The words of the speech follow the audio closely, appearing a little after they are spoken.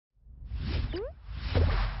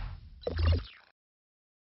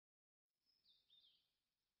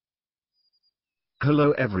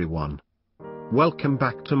Hello everyone. Welcome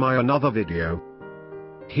back to my another video.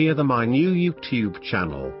 Here the my new YouTube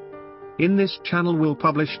channel. In this channel we'll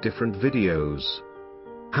publish different videos.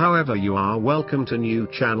 However, you are welcome to new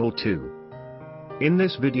channel too. In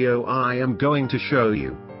this video I am going to show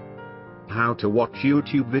you how to watch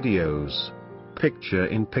YouTube videos, picture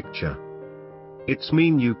in picture. It's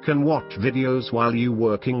mean you can watch videos while you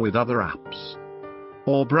working with other apps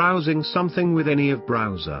or browsing something with any of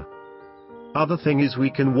browser. Other thing is we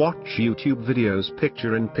can watch YouTube videos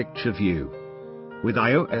picture in picture view with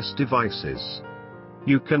iOS devices.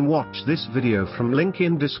 You can watch this video from link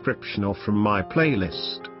in description or from my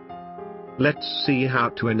playlist. Let's see how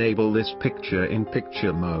to enable this picture in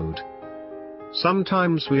picture mode.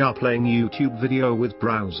 Sometimes we are playing YouTube video with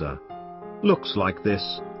browser. Looks like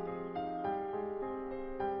this.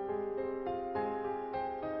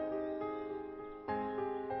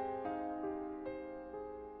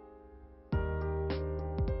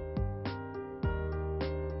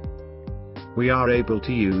 We are able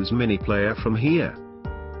to use mini player from here.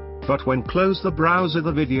 But when close the browser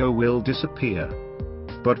the video will disappear.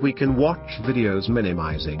 But we can watch videos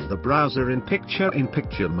minimizing the browser in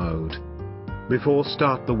picture mode. Before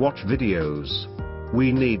start the watch videos,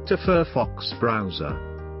 we need to Firefox browser.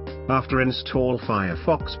 After install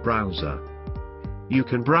Firefox browser, you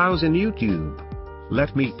can browse in YouTube.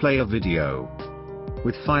 Let me play a video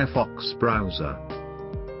with Firefox browser.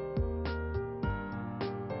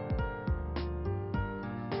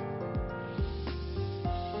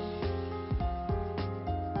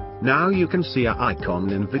 Now you can see an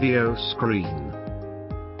icon in video screen.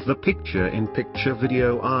 The picture in picture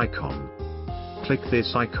video icon. Click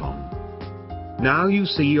this icon. Now you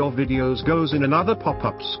see your videos goes in another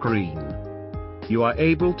pop-up screen. You are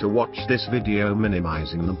able to watch this video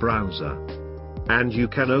minimizing the browser. And you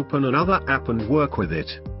can open another app and work with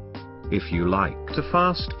it. If you like to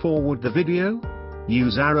fast forward the video,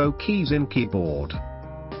 use arrow keys in keyboard.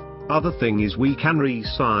 Other thing is we can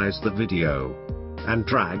resize the video and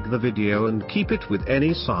drag the video and keep it with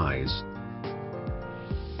any size.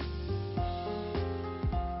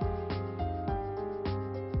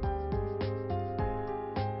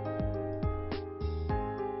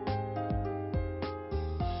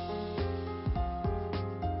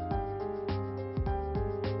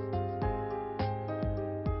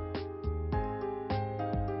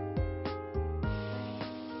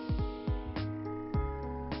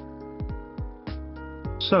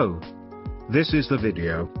 So, this is the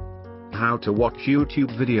video. How to watch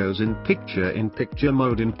YouTube videos in picture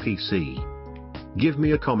mode in PC. Give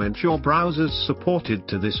me a comment your browsers supported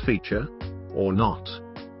to this feature, or not.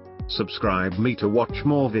 Subscribe me to watch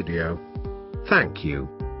more video. Thank you.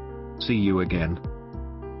 See you again.